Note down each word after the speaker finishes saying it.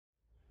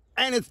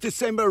And it's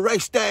December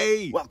race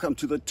day. Welcome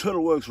to the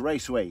Worx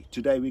Raceway.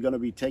 Today we're going to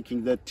be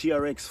taking the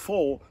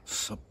TRX4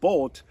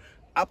 Sport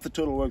up the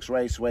Worx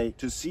Raceway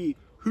to see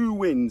who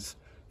wins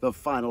the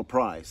final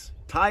prize,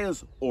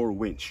 tires or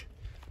winch.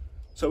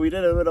 So we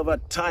did a bit of a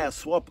tire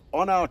swap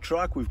on our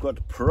truck. We've got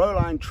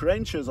Proline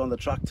trenches on the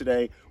truck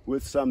today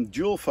with some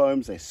dual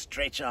foams. They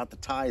stretch out the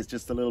tires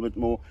just a little bit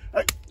more.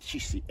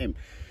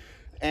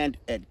 And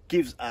it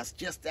gives us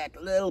just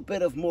that little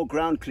bit of more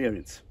ground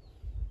clearance,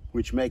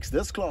 which makes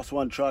this class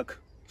 1 truck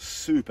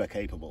super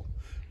capable.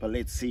 But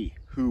let's see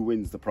who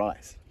wins the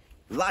prize.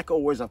 Like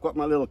always, I've got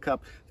my little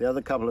cup. The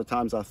other couple of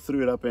times I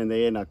threw it up in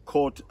there and I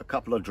caught a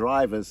couple of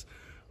drivers.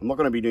 I'm not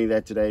going to be doing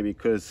that today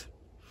because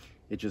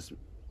it just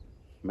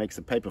makes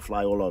the paper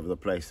fly all over the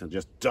place and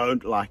just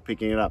don't like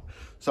picking it up.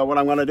 So what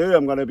I'm going to do,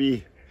 I'm going to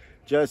be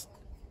just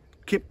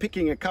keep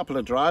picking a couple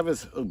of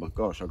drivers. Oh my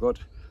gosh, I got,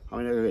 how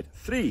many did I get?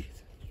 3.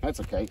 That's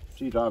okay.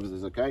 3 drivers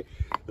is okay.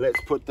 Let's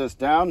put this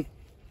down.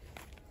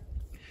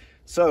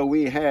 So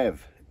we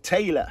have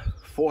Taylor,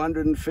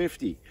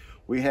 450.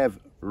 We have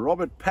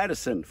Robert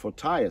Patterson for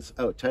tires.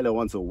 Oh, Taylor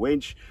wants a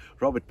winch.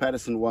 Robert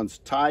Patterson wants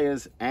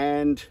tires,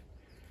 and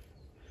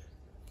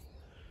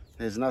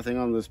there's nothing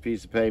on this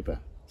piece of paper.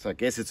 So I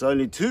guess it's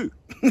only 2.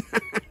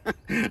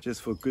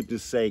 Just for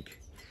goodness sake,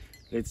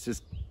 let's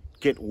just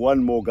get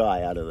one more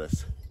guy out of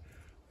this.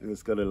 I'm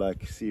just gonna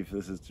like see if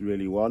this is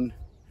really one.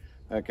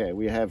 Okay,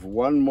 we have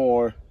one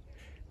more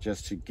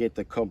just to get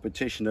the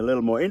competition a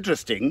little more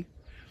interesting.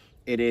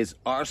 It is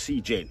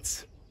RC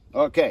Gents.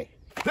 Okay,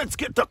 let's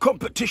get the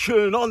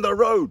competition on the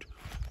road.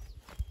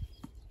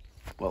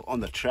 Well,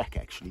 on the track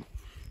actually.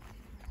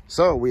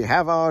 So we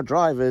have our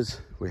drivers,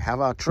 we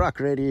have our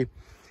truck ready.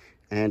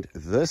 And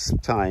this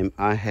time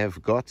I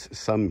have got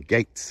some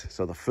gates.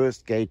 So the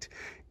first gate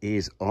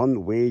is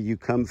on where you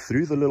come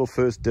through the little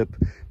first dip,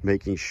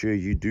 making sure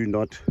you do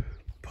not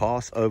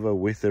pass over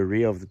with the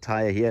rear of the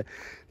tire here.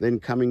 Then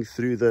coming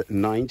through the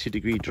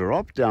 90-degree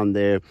drop down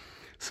there,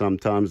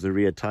 sometimes the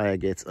rear tire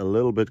gets a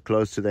little bit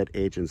close to that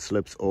edge and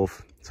slips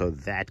off. So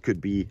that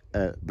could be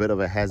a bit of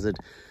a hazard.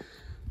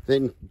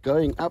 Then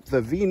going up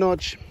the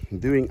V-notch,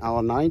 doing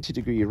our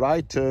 90-degree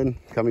right turn,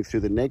 coming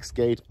through the next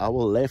gate, our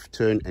left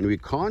turn, and we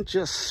can't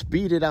just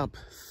speed it up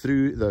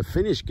through the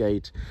finish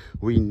gate.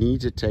 We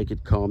need to take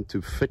it calm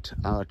to fit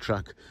our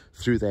truck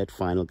through that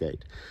final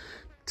gate.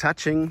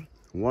 Touching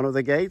one of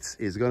the gates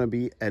is going to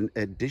be an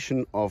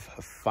addition of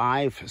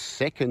 5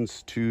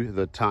 seconds to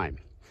the time.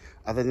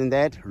 Other than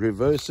that,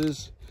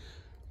 reverses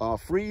are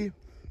free,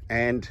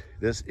 and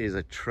this is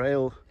a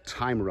trail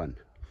time run.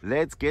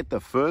 Let's get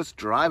the first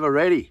driver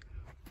ready.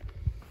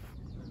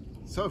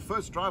 So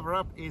first driver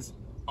up is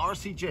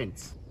RC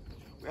Gents.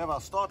 We have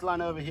our start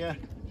line over here,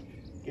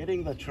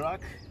 getting the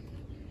truck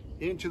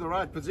into the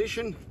right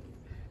position.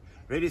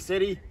 Ready,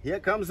 steady, here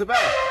comes the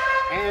bell.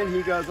 And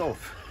he goes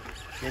off,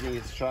 getting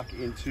his truck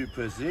into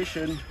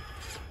position,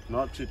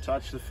 not to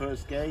touch the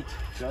first gate,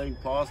 going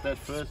past that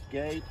first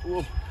gate.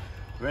 Ooh,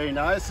 very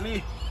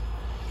nicely.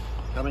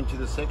 Coming to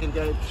the second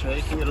gate,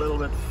 shaking it a little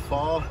bit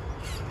far.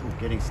 Ooh,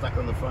 getting stuck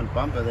on the front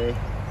bumper there.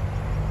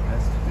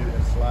 Has to do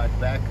a slide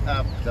back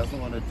up. Doesn't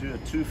want to do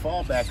it too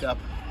far back up.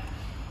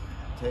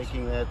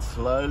 Taking that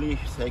slowly,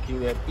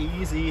 taking that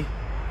easy.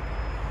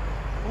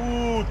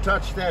 Ooh,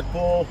 touch that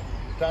ball,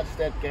 touch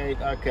that gate.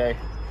 Okay,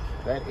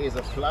 that is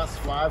a plus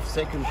 5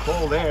 second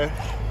call there.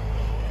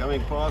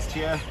 Coming past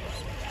here,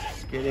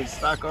 getting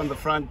stuck on the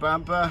front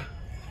bumper.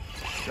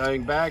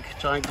 Going back,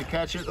 trying to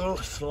catch it. Oh,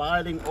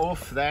 sliding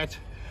off that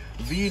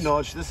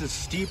V-notch. This is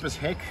steep as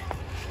heck.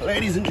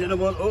 Ladies and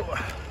gentlemen,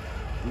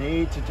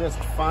 need to just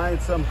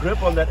find some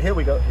grip on that. Here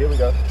we go, here we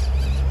go.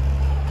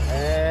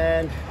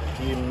 And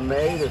he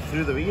made it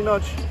through the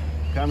V-notch.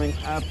 Coming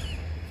up,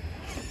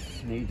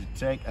 need to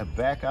take a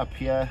back up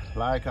here.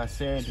 Like I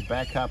said,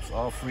 backups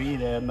are free.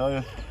 There are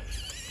no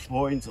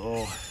points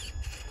or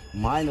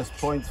minus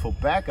points for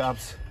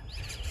backups.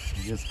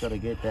 You just got to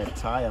get that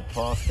tire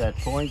past that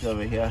point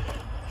over here.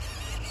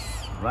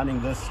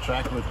 Running this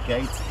track with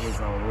gates is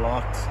a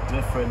lot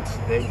different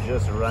than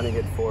just running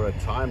it for a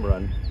time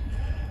run.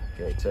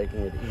 Okay, taking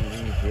it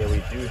easy here.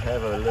 We do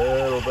have a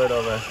little bit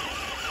of a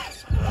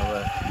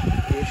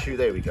issue.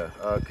 There we go.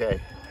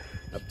 Okay,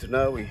 up to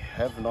now we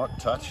have not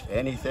touched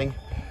anything.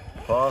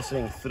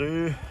 Passing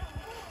through.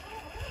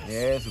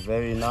 Yes,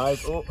 very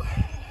nice. Oh,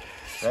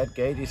 that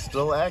gate is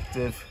still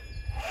active.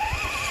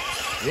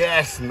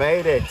 Yes,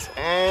 made it,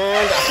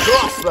 and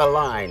across the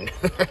line.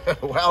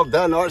 Well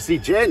done,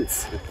 RC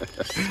Gents.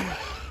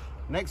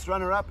 Next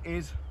runner up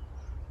is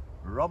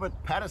Robert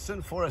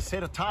Patterson for a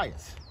set of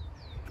tires.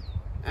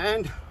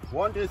 And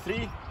 1, 2, 3,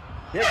 here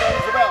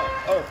comes the bell.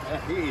 Oh,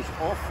 and he is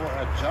off for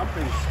a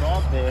jumping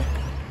start there.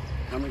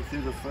 Coming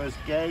through the first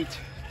gate,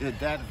 did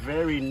that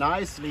very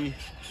nicely.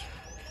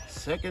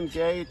 Second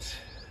gate,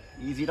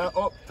 easy to,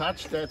 oh,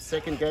 touch that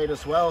second gate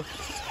as well.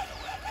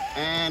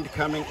 And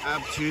coming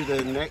up to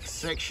the next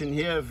section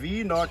here,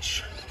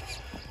 V-notch.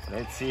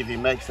 Let's see if he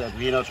makes that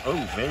V-notch.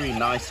 Oh, very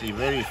nicely,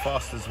 very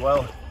fast as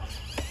well.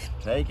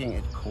 Taking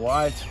it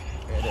quite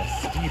at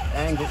a steep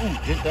angle.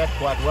 Ooh, did that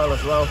quite well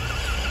as well.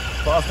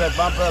 past that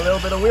bumper, a little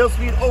bit of wheel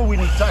speed. Oh, we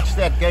didn't touch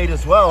that gate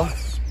as well.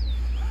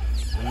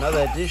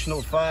 Another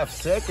additional 5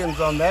 seconds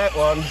on that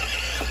one.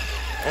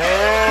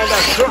 And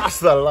across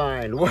the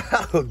line.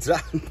 Well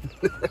done.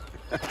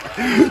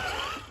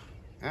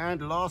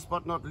 And last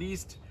but not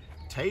least,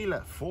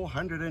 Taylor,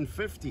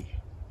 450.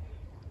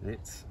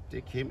 Let's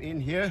stick him in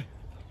here.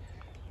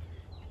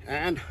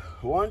 And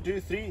 1,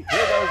 2, 3, here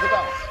goes the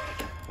ball.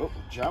 Oh,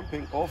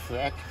 jumping off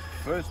that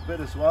first bit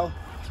as well.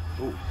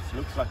 Oh, this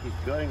looks like he's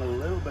going a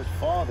little bit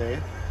far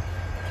there.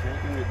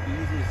 Taking it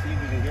easy, see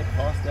if we can get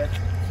past that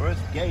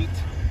first gate.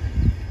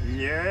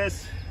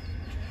 Yes.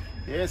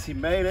 Yes, he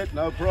made it.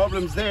 No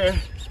problems there.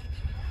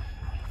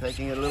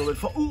 Taking it a little bit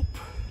far. Oop.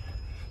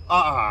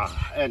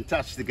 Ah, and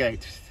touch the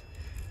gate.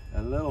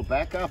 A little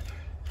back up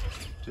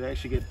to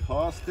actually get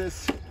past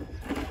this.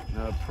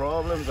 No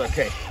problems.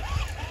 Okay.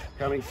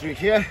 Coming through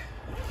here.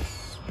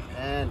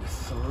 And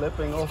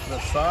slipping off the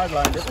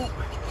sideline.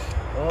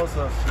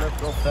 Also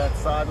slipped off that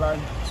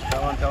sideline.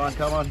 Come on, come on,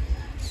 come on.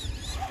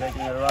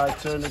 Taking a right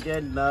turn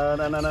again. No,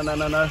 no, no, no, no,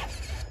 no, no.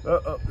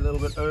 Oh, a little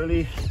bit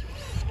early.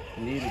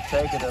 Need to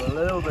take it a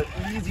little bit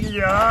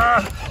easier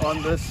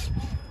on this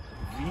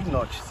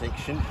V-notch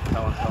section.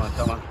 Come on, come on,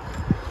 come on.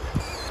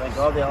 Thank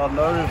God there are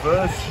no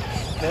reverse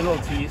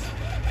penalties.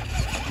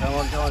 Come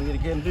on, come on. You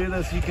can do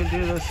this. You can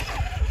do this.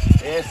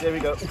 Yes, there we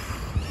go.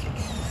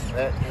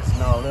 That is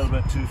now a little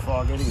bit too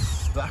far. Getting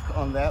stuck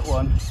on that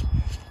one.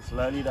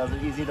 Slowly does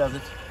it. Easy does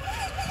it.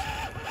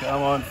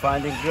 Come on,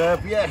 finding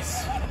grip.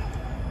 Yes.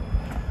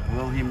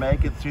 Will he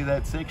make it through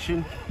that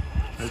section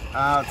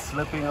without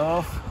slipping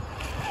off?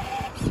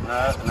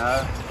 No,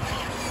 no.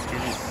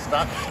 Getting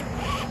stuck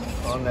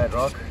on that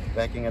rock.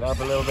 Backing it up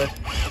a little bit.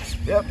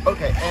 Yep,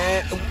 okay.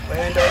 And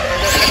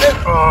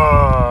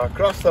oh,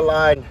 across the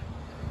line,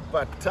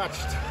 but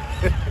touched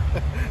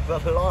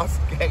the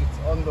last gate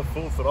on the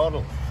full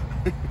throttle.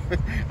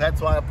 That's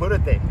why I put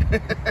it there.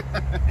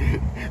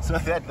 So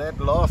that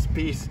last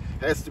piece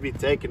has to be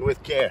taken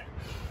with care.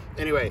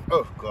 Anyway,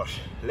 oh gosh,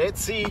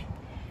 let's see.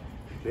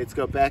 Let's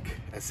go back,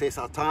 assess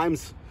our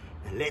times,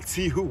 and let's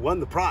see who won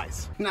the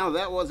prize. Now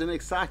that was an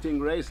exciting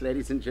race,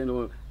 ladies and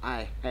gentlemen.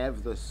 I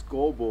have the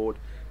scoreboard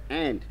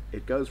and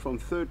it goes from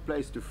third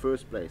place to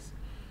first place.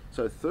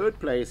 So third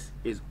place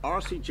is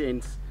RC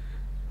Gents,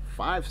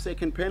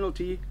 5-second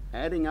penalty,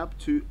 adding up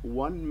to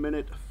 1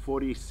 minute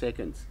 40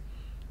 seconds.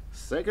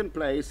 Second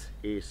place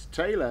is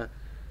Taylor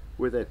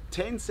with a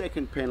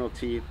 10-second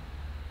penalty,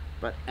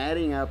 but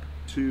adding up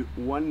to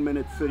 1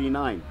 minute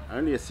 39.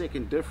 Only a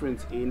second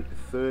difference in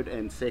third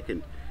and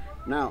second.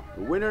 Now,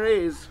 the winner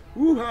is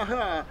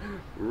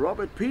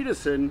Robert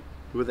Peterson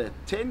with a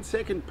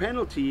 10-second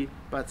penalty,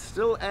 but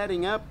still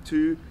adding up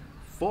to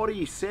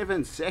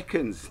 47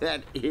 seconds.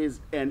 That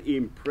is an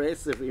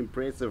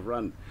impressive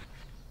run.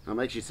 I'm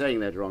actually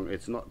saying that wrong.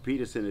 It's not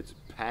Peterson, it's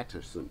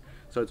Patterson.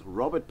 So it's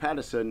Robert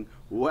Patterson.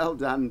 Well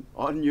done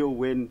on your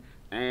win.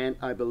 And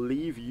I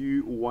believe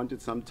you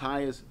wanted some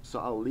tires, so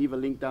I'll leave a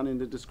link down in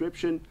the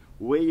description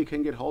where you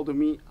can get hold of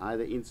me,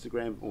 either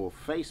Instagram or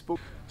Facebook.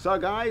 So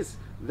guys,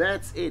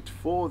 that's it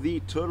for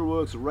the Turtle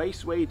Worx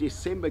Raceway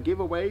December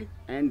giveaway,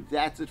 and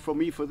that's it for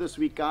me for this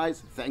week,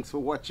 guys. Thanks for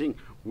watching.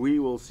 We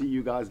will see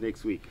you guys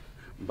next week.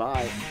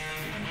 Bye.